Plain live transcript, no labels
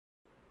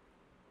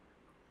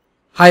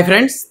Hi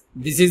friends,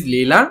 this is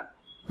Leela.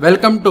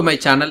 Welcome to my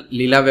channel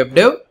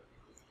leelawebdev.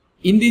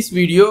 In this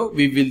video,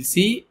 we will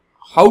see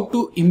how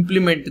to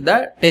implement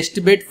the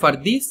test bed for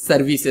the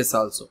services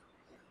also.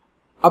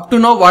 Up to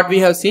now what we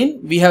have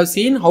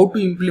seen how to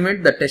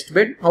implement the test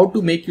bed, how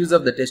to make use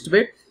of the test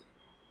bed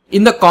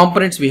in the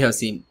components we have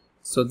seen.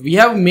 So we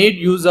have made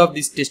use of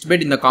this test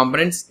bed in the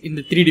components in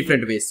the three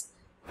different ways.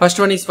 First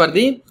one is for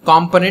the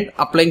component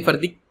applying for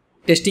the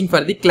testing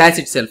for the class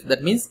itself.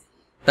 That means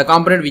the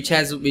component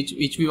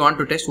which we want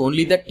to test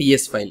only the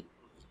TS file.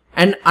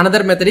 And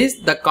another method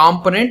is the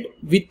component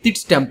with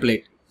its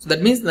template. So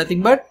that means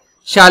nothing but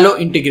shallow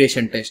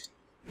integration test.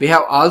 We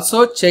have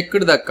also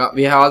tested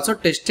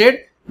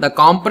the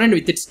component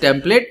with its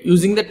template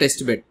using the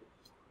test bed.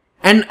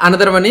 And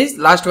another one is,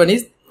 last one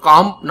is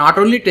not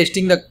only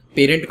testing the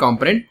parent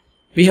component,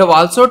 we have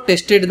also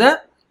tested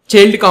the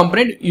child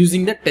component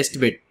using the test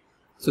bed.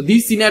 So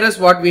these scenarios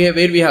where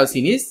we have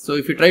seen is, so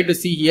if you try to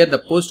see here the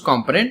post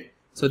component,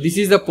 so this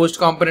is the post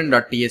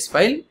component.ts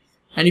file,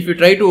 and if you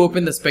try to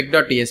open the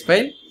spec.ts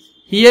file,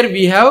 here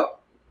we have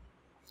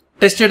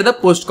tested the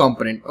post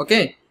component.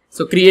 Okay,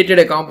 so created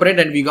a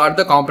component and we got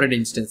the component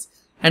instance.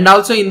 And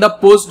also in the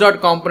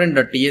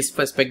post.component.ts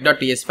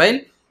spec.ts file,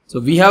 so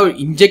we have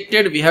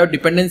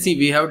dependency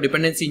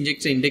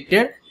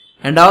injected,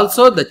 and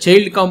also the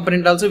child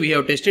component also we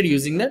have tested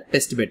using the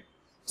test bed.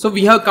 So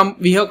we have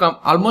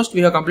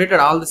completed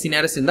all the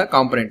scenarios in the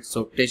component.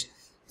 So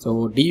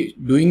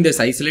doing this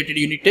isolated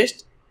unit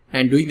test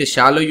and doing the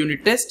shallow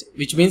unit test,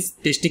 which means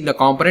testing the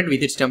component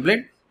with its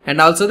template, and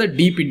also the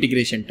deep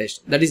integration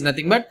test. That is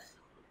nothing but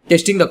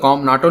testing the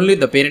not only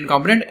the parent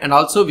component and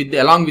also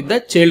along with the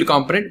child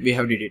component we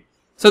have did it.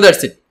 So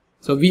that's it.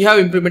 So we have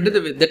implemented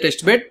the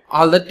test bed,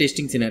 all the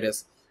testing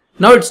scenarios.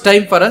 Now it's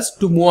time for us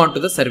to move on to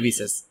the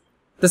services.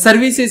 The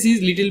services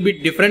is little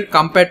bit different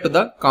compared to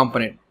the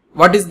component.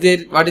 What is the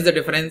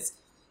difference?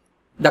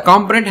 The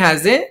component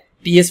has a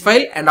TS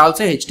file and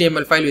also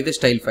HTML file with a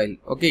style file.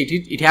 Okay,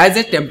 it has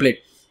a template.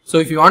 So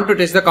if you want to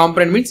test the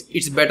component, means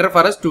it's better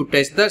for us to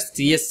test the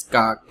CS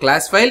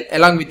class file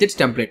along with its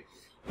template.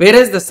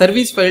 Whereas the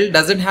service file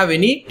doesn't have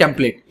any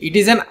template. It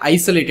is an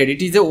isolated.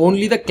 It is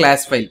only the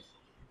class file.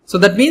 So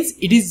that means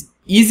it is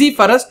easy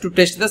for us to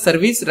test the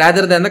service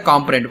rather than the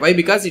component. Why?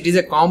 Because it is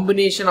a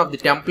combination of the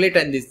template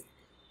and this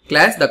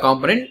class, the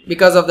component.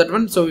 Because of that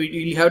one, so it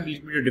will have a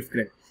little bit of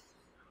different.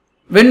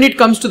 When it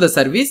comes to the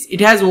service, it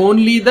has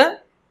only the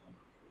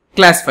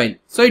class file.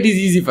 So it is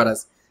easy for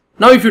us.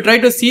 Now if you try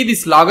to see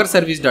this logger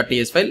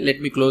service.ts file, let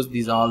me close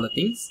these all the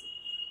things.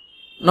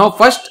 Now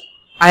first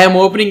I am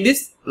opening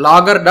this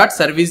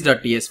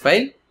logger.service.ts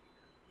file.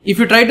 If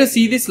you try to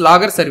see this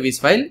logger service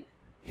file,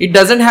 it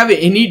doesn't have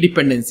any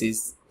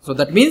dependencies. So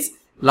that means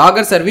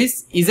logger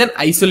service is an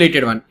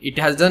isolated one. It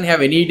doesn't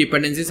have any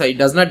dependencies. So it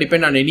does not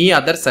depend on any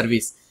other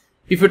service.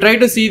 If you try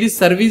to see this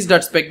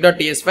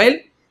service.spec.ts file,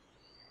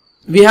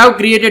 we have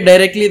created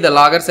directly the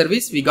logger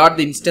service. We got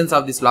the instance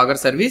of this logger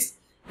service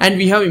and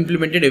we have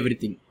implemented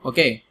everything.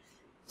 Okay.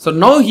 So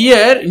now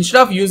here,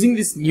 instead of using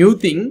this new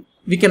thing,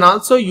 we can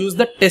also use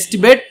the test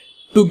bed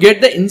to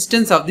get the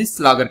instance of this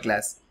logger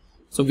class.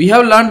 So we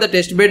have learned the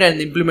test bed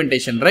and the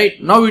implementation,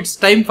 right? Now it's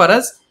time for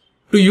us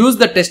to use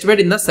the test bed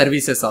in the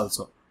services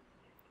also.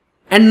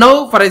 And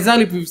now, for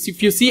example,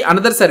 if you see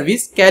another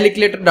service,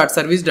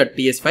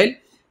 calculator.service.ts file,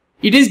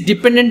 it is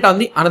dependent on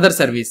the another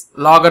service,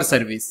 logger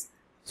service.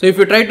 So if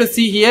you try to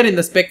see here in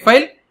the spec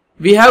file,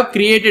 we have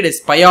created a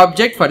spy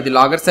object for the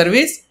logger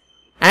service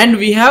and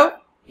we have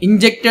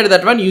injected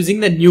that one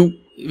using the new,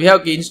 we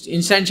have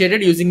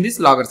instantiated using this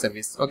logger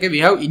service. Okay, we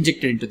have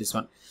injected into this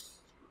one.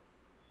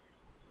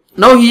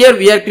 Now here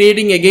we are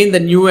creating again the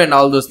new and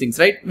all those things,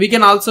 right? We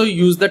can also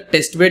use the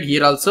test bed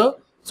here also.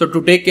 So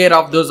to take care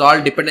of those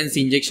all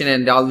dependency injection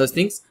and all those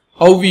things,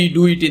 how we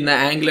do it in the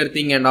Angular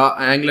thing and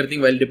Angular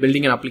thing while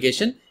building an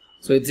application.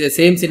 So it's the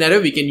same scenario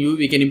we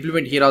can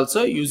implement here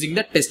also using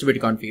the test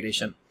bed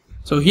configuration.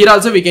 So here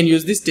also we can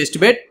use this test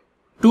bed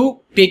to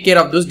take care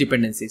of those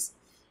dependencies.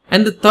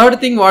 And the third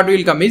thing what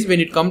will come is when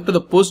it comes to the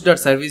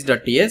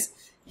post.service.ts,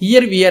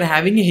 here we are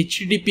having a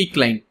HTTP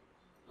client.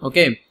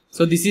 Okay.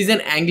 So this is an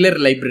Angular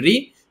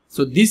library.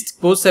 So this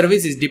post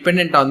service is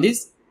dependent on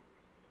this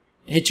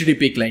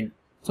HTTP client.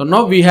 So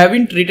now we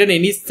haven't written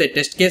any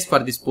test case for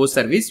this post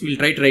service. We'll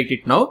try to write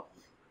it now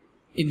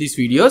in these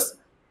videos.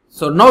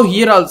 So now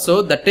here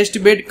also the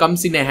test bed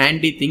comes in a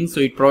handy thing.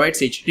 So it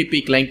provides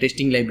HTTP client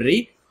testing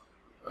library,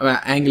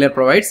 Angular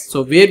provides.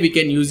 So where we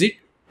can use it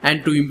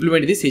and to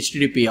implement this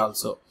HTTP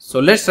also. So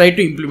let's try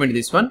to implement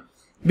this one.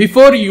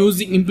 Before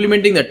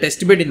implementing the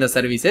test bed in the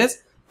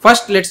services,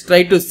 first let's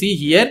try to see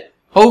here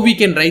how we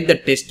can write the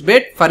test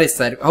bed for a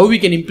how we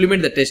can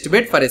implement the test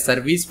bed for a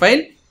service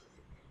file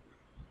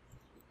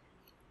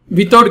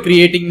without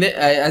creating the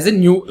as a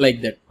new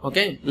like that.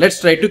 Okay,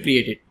 let's try to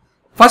create it.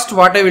 First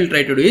what I will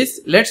try to do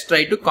is, let's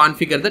try to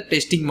configure the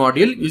testing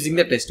module using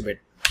the test bed.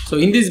 So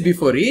in this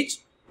before each,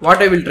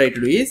 what I will try to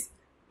do is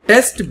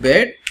test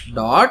bed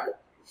dot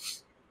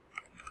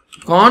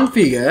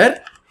configure,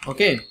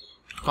 okay,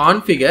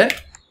 configure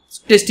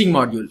testing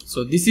module.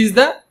 So this is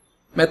the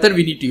method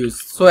we need to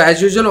use. So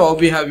as usual, how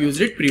we have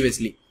used it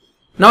previously.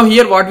 Now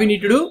here what we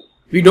need to do,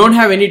 we don't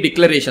have any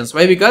declarations.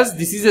 Why? Because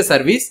this is a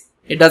service,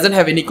 it doesn't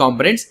have any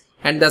components,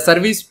 and the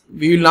service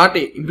we will not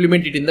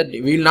implement it in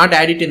the, we will not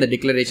add it in the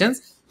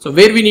declarations. So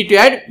where we need to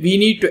add? We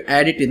need to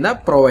add it in the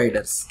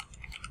providers.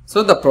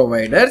 So the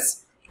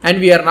providers, and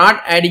we are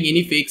not adding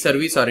any fake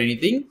service or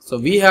anything. So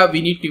we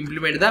need to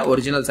implement the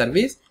original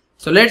service.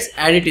 So let's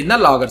add it in the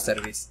logger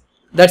service.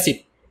 That's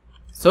it.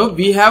 So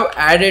we have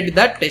added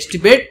the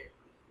test bed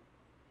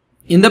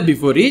in the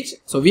before each.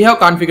 So we have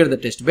configured the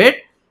test bed.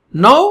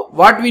 Now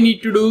what we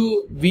need to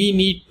do, we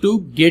need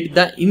to get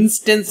the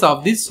instance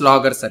of this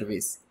logger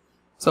service.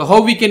 So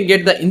how we can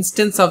get the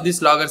instance of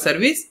this logger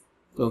service?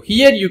 So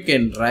here you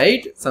can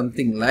write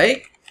something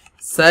like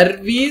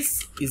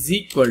service is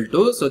equal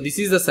to, so this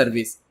is the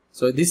service.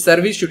 So this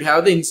service should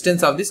have the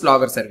instance of this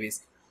logger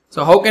service.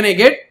 So how can I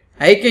get?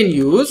 I can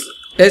use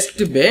test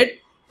bed.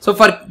 So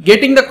for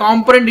getting the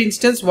component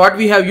instance, what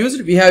we have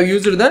used? We have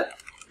used the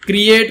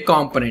create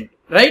component,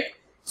 right?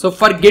 So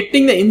for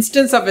getting the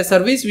instance of a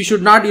service, we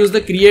should not use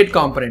the create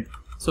component.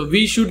 So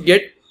we should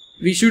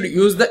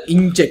use the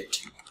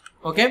inject.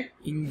 Okay,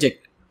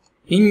 inject.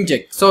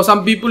 So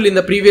some people in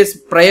the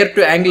prior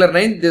to Angular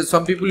 9,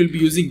 some people will be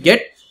using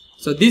get.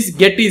 So this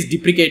get is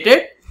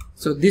deprecated.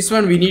 So this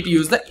one we need to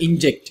use the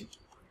inject.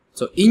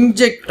 So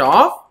inject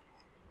of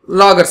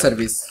logger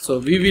service. So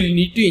we will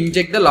need to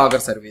inject the logger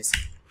service.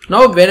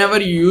 Now whenever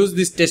you use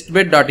this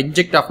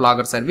testbed.inject of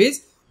logger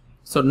service,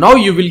 so now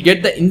you will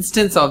get the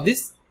instance of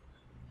this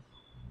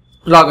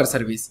logger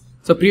service.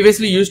 So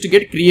previously you used to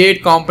get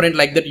create component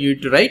like that you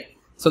need to write.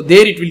 So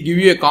there it will give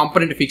you a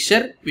component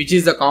fixture, which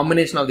is the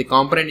combination of the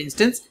component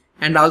instance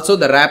and also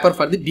the wrapper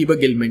for the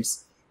debug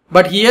elements.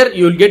 But here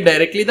you will get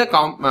directly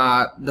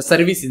the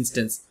service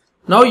instance.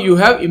 Now you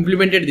have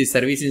implemented the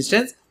service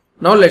instance.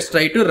 Now let's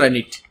try to run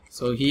it.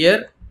 So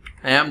here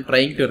I am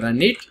trying to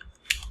run it.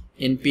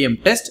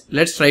 npm test.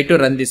 Let's try to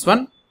run this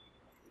one.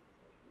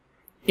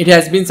 It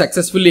has been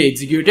successfully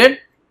executed.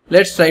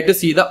 Let's try to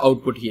see the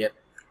output here.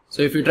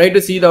 So if you try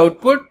to see the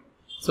output,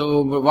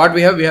 so what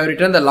we have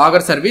written the logger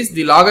service.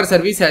 The logger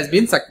service has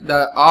been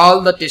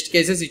all the test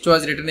cases which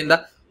was written in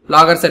the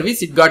logger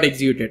service, it got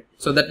executed.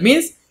 So that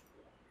means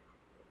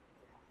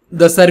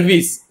the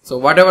service, so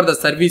whatever the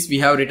service we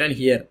have written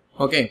here,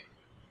 okay,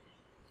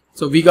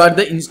 so we got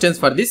the instance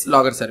for this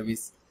logger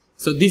service.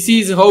 So this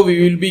is how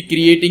we will be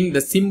creating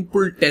the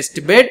simple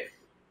test bed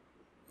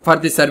for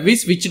the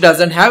service which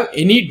doesn't have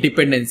any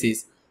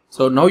dependencies.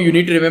 So now you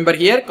need to remember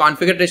here,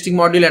 configure testing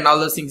module and all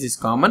those things is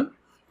common,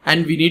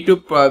 and we need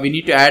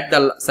to add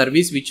the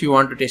service which you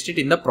want to test it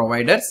in the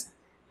providers,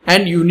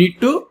 and you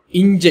need to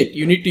inject.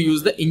 You need to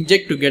use the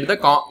inject to get the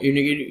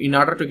in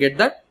order to get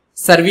the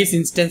service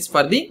instance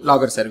for the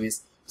logger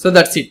service. So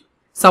that's it.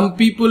 Some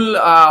people,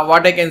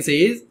 what I can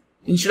say is,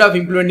 instead of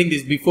implementing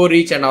this before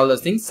each and all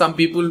those things, some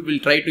people will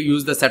try to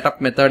use the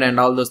setup method and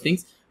all those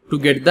things to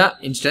get the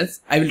instance.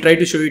 I will try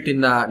to show it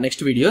in the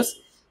next videos.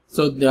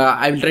 So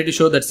I will try to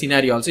show that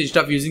scenario also.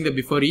 Instead of using the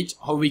before each,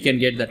 how we can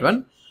get that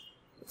one.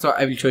 So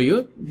I will show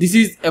you. This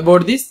is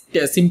about this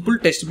simple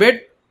test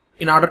bed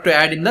in order to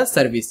add in the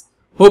service.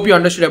 Hope you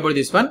understood about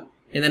this one.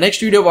 In the next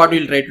video, what we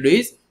will try to do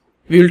is,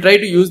 we will try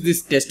to use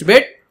this test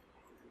bed.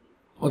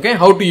 Okay,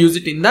 how to use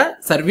it in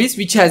the service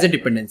which has a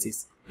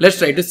dependencies. Let's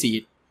try to see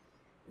it.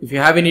 If you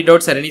have any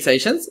doubts or any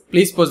suggestions,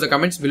 please post the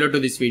comments below to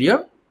this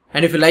video.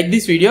 And if you like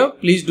this video,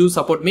 please do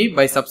support me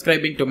by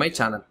subscribing to my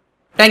channel.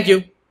 Thank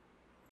you.